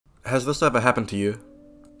Has this ever happened to you?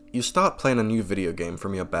 You start playing a new video game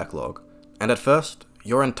from your backlog, and at first,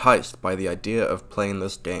 you're enticed by the idea of playing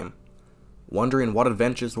this game, wondering what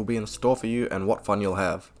adventures will be in store for you and what fun you'll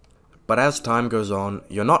have. But as time goes on,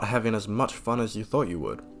 you're not having as much fun as you thought you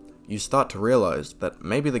would. You start to realize that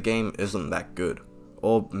maybe the game isn't that good,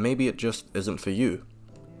 or maybe it just isn't for you.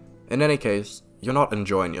 In any case, you're not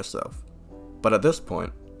enjoying yourself. But at this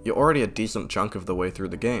point, you're already a decent chunk of the way through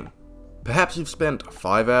the game. Perhaps you've spent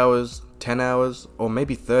 5 hours, 10 hours, or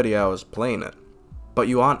maybe 30 hours playing it, but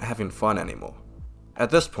you aren't having fun anymore.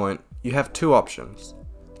 At this point, you have two options.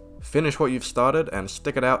 Finish what you've started and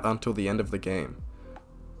stick it out until the end of the game,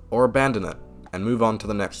 or abandon it and move on to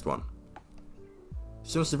the next one.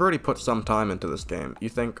 Since you've already put some time into this game, you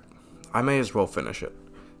think, I may as well finish it,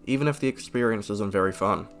 even if the experience isn't very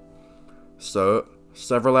fun. So,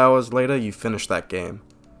 several hours later you finish that game.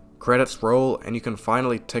 Credits roll and you can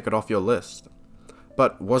finally tick it off your list.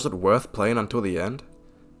 But was it worth playing until the end?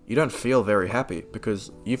 You don't feel very happy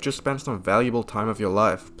because you've just spent some valuable time of your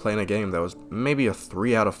life playing a game that was maybe a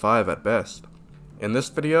 3 out of 5 at best. In this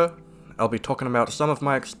video, I'll be talking about some of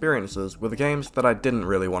my experiences with games that I didn't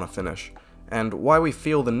really want to finish, and why we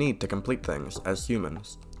feel the need to complete things as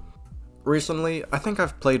humans. Recently, I think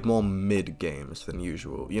I've played more mid games than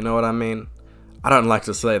usual, you know what I mean? I don't like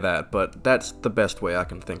to say that, but that's the best way I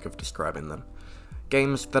can think of describing them.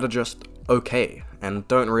 Games that are just okay, and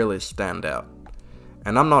don't really stand out.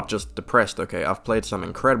 And I'm not just depressed, okay, I've played some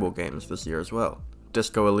incredible games this year as well.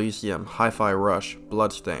 Disco Elysium, Hi-Fi Rush,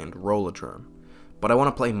 Bloodstained, Rollerdrome. But I want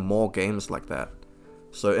to play more games like that.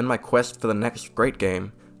 So in my quest for the next great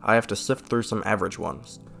game, I have to sift through some average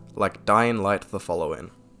ones, like Dying Light the Follow-In.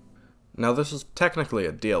 Now this is technically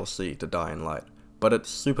a DLC to Dying Light, but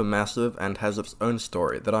it's super massive and has its own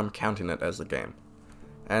story that I'm counting it as a game.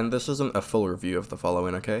 And this isn't a full review of the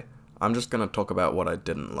Follow-In, okay? I'm just gonna talk about what I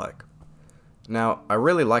didn't like. Now, I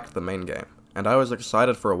really liked the main game, and I was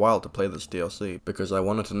excited for a while to play this DLC because I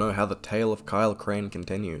wanted to know how the tale of Kyle Crane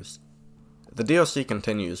continues. The DLC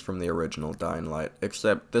continues from the original Dying Light,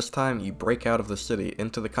 except this time you break out of the city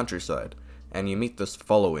into the countryside, and you meet this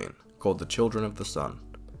Follow-In, called the Children of the Sun.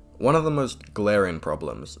 One of the most glaring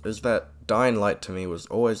problems is that Dying Light to me was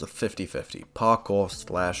always a 50-50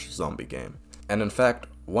 parkour/zombie game. And in fact,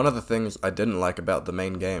 one of the things I didn't like about the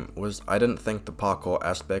main game was I didn't think the parkour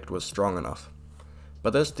aspect was strong enough.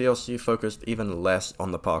 But this DLC focused even less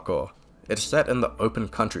on the parkour. It's set in the open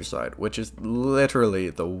countryside, which is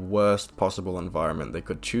literally the worst possible environment they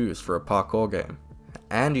could choose for a parkour game.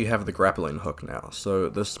 And you have the grappling hook now, so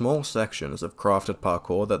the small sections of crafted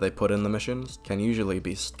parkour that they put in the missions can usually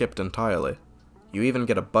be skipped entirely. You even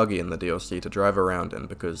get a buggy in the DLC to drive around in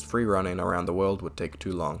because free running around the world would take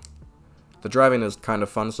too long. The driving is kind of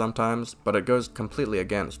fun sometimes, but it goes completely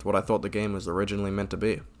against what I thought the game was originally meant to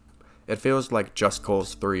be. It feels like Just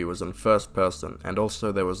Cause 3 was in first person, and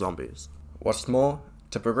also there were zombies. What's more,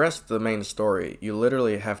 to progress the main story, you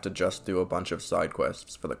literally have to just do a bunch of side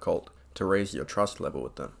quests for the cult to raise your trust level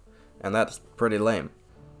with them, and that's pretty lame.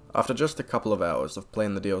 After just a couple of hours of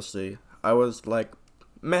playing the DLC, I was like,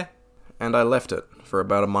 meh, and I left it for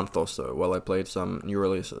about a month or so while I played some new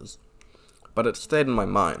releases. But it stayed in my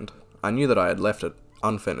mind. I knew that I had left it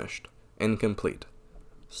unfinished, incomplete.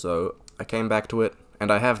 So I came back to it,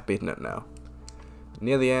 and I have beaten it now.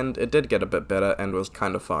 Near the end, it did get a bit better and was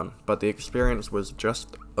kind of fun, but the experience was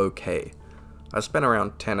just okay. I spent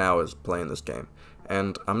around 10 hours playing this game,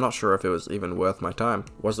 and I'm not sure if it was even worth my time.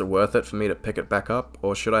 Was it worth it for me to pick it back up,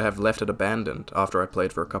 or should I have left it abandoned after I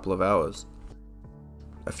played for a couple of hours?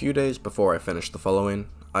 A few days before I finished the Follow-In,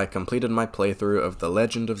 I completed my playthrough of The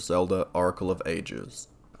Legend of Zelda: Oracle of Ages.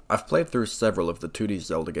 I've played through several of the 2D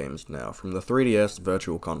Zelda games now from the 3DS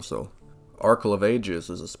Virtual Console. Oracle of Ages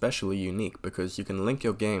is especially unique because you can link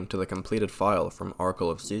your game to the completed file from Oracle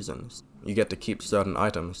of Seasons. You get to keep certain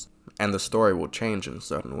items, and the story will change in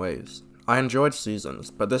certain ways. I enjoyed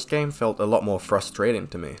Seasons, but this game felt a lot more frustrating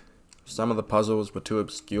to me. Some of the puzzles were too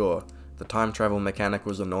obscure, the time travel mechanic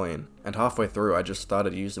was annoying, and halfway through I just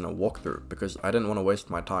started using a walkthrough because I didn't want to waste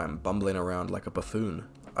my time bumbling around like a buffoon.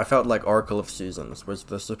 I felt like Oracle of Seasons was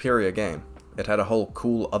the superior game. It had a whole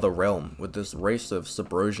cool other realm with this race of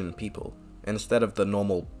Subrosian people, instead of the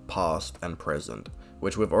normal past and present,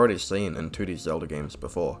 which we've already seen in 2D Zelda games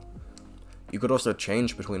before. You could also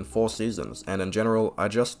change between 4 seasons, and in general, I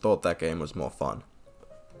just thought that game was more fun.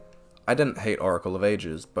 I didn't hate Oracle of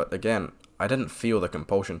Ages, but again, I didn't feel the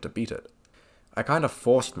compulsion to beat it. I kind of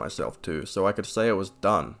forced myself to, so I could say it was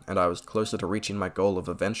done, and I was closer to reaching my goal of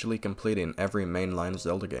eventually completing every mainline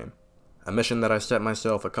Zelda game. A mission that I set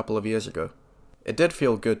myself a couple of years ago. It did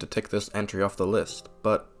feel good to tick this entry off the list,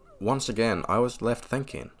 but once again, I was left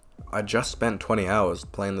thinking, I just spent 20 hours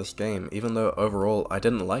playing this game even though overall I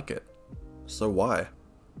didn't like it. So why?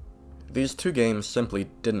 These two games simply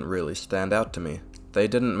didn't really stand out to me. They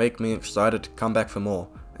didn't make me excited to come back for more,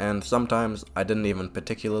 and sometimes I didn't even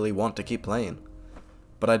particularly want to keep playing.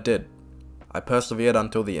 But I did. I persevered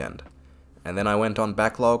until the end. And then I went on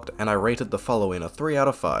backlogged and I rated the following a 3 out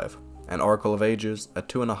of 5, and Oracle of Ages a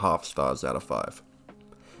 2.5 stars out of 5.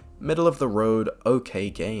 Middle of the road, okay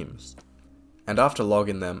games. And after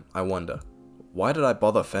logging them, I wonder, why did I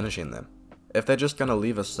bother finishing them? If they're just gonna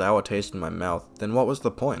leave a sour taste in my mouth, then what was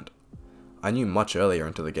the point? I knew much earlier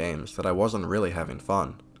into the games that I wasn't really having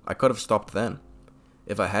fun. I could have stopped then.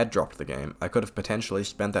 If I had dropped the game, I could have potentially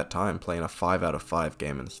spent that time playing a 5 out of 5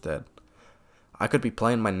 game instead. I could be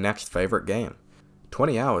playing my next favorite game.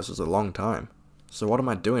 20 hours is a long time, so what am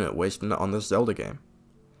I doing it wasting it on this Zelda game?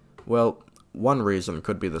 Well, one reason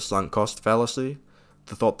could be the sunk cost fallacy,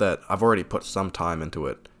 the thought that I've already put some time into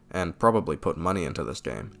it, and probably put money into this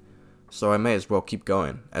game, so I may as well keep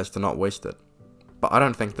going, as to not waste it. But I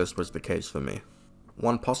don't think this was the case for me.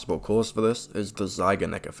 One possible cause for this is the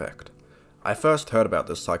Zeigarnik Effect. I first heard about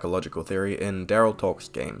this psychological theory in Daryl Talks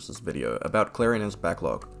Games' video about clearing his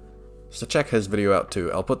backlog. So check his video out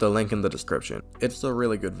too, I'll put the link in the description. It's a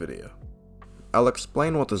really good video. I'll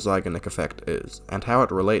explain what the Zeigarnik Effect is, and how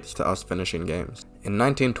it relates to us finishing games. In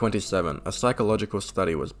 1927, a psychological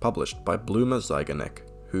study was published by Bloomer Zeigarnik,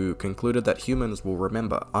 who concluded that humans will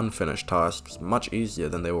remember unfinished tasks much easier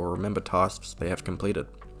than they will remember tasks they have completed.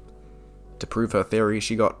 To prove her theory,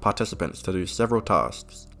 she got participants to do several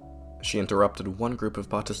tasks. She interrupted one group of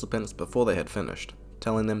participants before they had finished,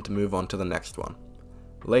 telling them to move on to the next one.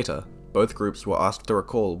 Later, both groups were asked to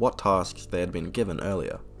recall what tasks they had been given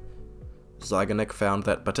earlier. Zeigarnik found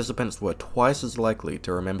that participants were twice as likely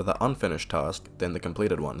to remember the unfinished task than the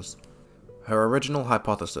completed ones. Her original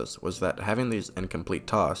hypothesis was that having these incomplete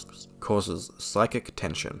tasks causes psychic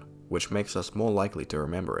tension, which makes us more likely to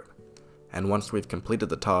remember it. And once we've completed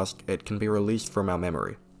the task, it can be released from our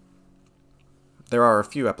memory. There are a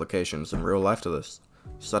few applications in real life to this,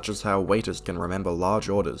 such as how waiters can remember large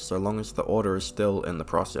orders so long as the order is still in the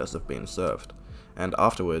process of being served, and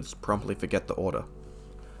afterwards promptly forget the order.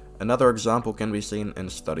 Another example can be seen in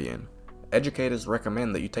studying. Educators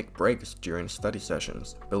recommend that you take breaks during study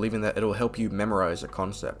sessions, believing that it'll help you memorize a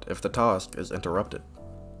concept if the task is interrupted.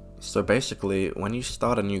 So basically, when you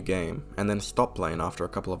start a new game and then stop playing after a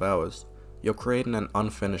couple of hours, you're creating an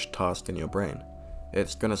unfinished task in your brain.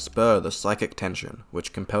 It's gonna spur the psychic tension,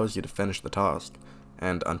 which compels you to finish the task,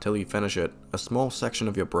 and until you finish it, a small section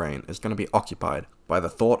of your brain is gonna be occupied by the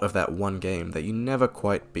thought of that one game that you never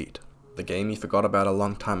quite beat. The game you forgot about a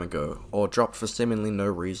long time ago, or dropped for seemingly no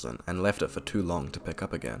reason and left it for too long to pick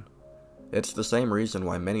up again. It's the same reason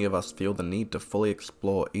why many of us feel the need to fully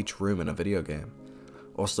explore each room in a video game,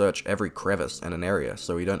 or search every crevice in an area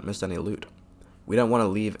so we don't miss any loot. We don't want to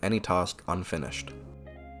leave any task unfinished.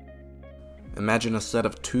 Imagine a set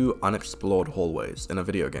of 2 unexplored hallways in a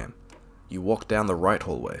video game. You walk down the right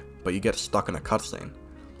hallway, but you get stuck in a cutscene.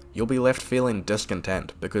 You'll be left feeling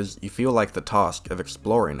discontent because you feel like the task of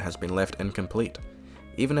exploring has been left incomplete.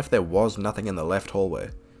 Even if there was nothing in the left hallway,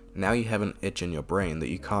 now you have an itch in your brain that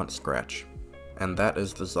you can't scratch. And that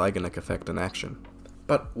is the Zeigarnik Effect in action.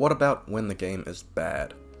 But what about when the game is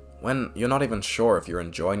bad? When you're not even sure if you're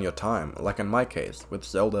enjoying your time, like in my case with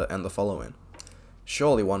Zelda and the following.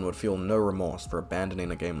 Surely one would feel no remorse for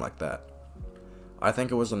abandoning a game like that. I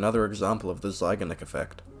think it was another example of the Zeigarnik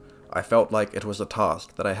Effect. I felt like it was a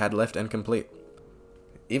task that I had left incomplete.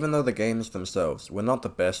 Even though the games themselves were not the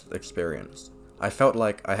best experience, I felt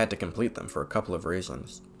like I had to complete them for a couple of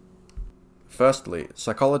reasons. Firstly,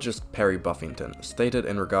 psychologist Perry Buffington stated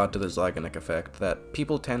in regard to the Zeigarnik Effect that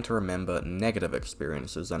people tend to remember negative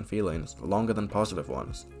experiences and feelings longer than positive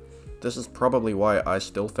ones. This is probably why I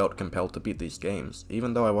still felt compelled to beat these games,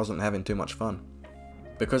 even though I wasn't having too much fun.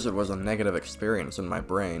 Because it was a negative experience in my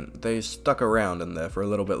brain, they stuck around in there for a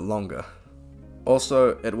little bit longer.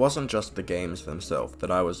 Also, it wasn't just the games themselves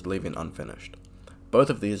that I was leaving unfinished.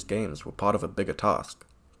 Both of these games were part of a bigger task,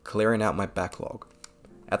 clearing out my backlog.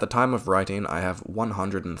 At the time of writing, I have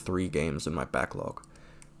 103 games in my backlog.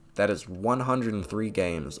 That is 103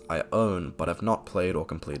 games I own but have not played or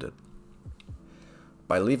completed.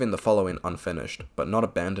 By leaving the following unfinished, but not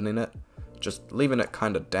abandoning it, just leaving it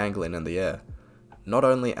kinda dangling in the air, not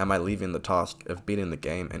only am I leaving the task of beating the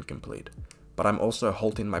game incomplete, but I'm also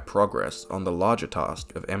halting my progress on the larger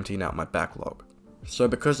task of emptying out my backlog. So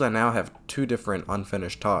because I now have 2 different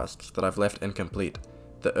unfinished tasks that I've left incomplete,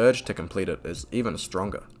 the urge to complete it is even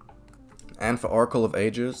stronger. And for Oracle of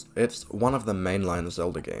Ages, it's one of the mainline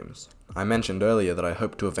Zelda games. I mentioned earlier that I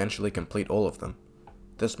hope to eventually complete all of them.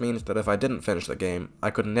 This means that if I didn't finish the game,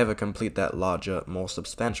 I could never complete that larger, more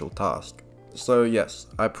substantial task. So yes,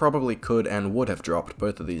 I probably could and would have dropped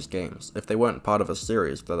both of these games if they weren't part of a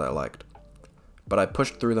series that I liked. But I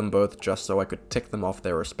pushed through them both just so I could tick them off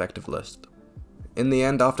their respective list. In the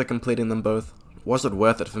end, after completing them both, was it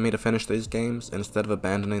worth it for me to finish these games instead of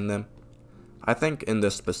abandoning them? I think in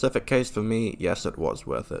this specific case for me, yes it was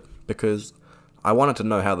worth it, because I wanted to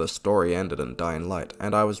know how the story ended in Dying Light,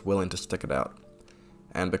 and I was willing to stick it out.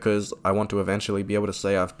 And because I want to eventually be able to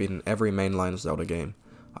say I've beaten every mainline Zelda game,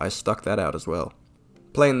 I stuck that out as well.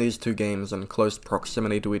 Playing these two games in close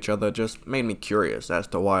proximity to each other just made me curious as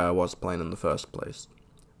to why I was playing in the first place,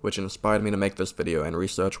 which inspired me to make this video and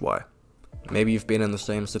research why. Maybe you've been in the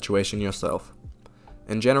same situation yourself.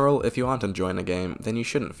 In general, if you aren't enjoying a game, then you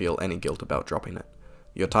shouldn't feel any guilt about dropping it.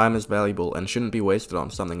 Your time is valuable and shouldn't be wasted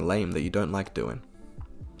on something lame that you don't like doing.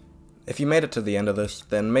 If you made it to the end of this,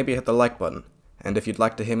 then maybe hit the like button, and if you'd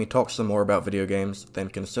like to hear me talk some more about video games, then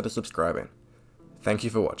consider subscribing. Thank you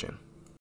for watching.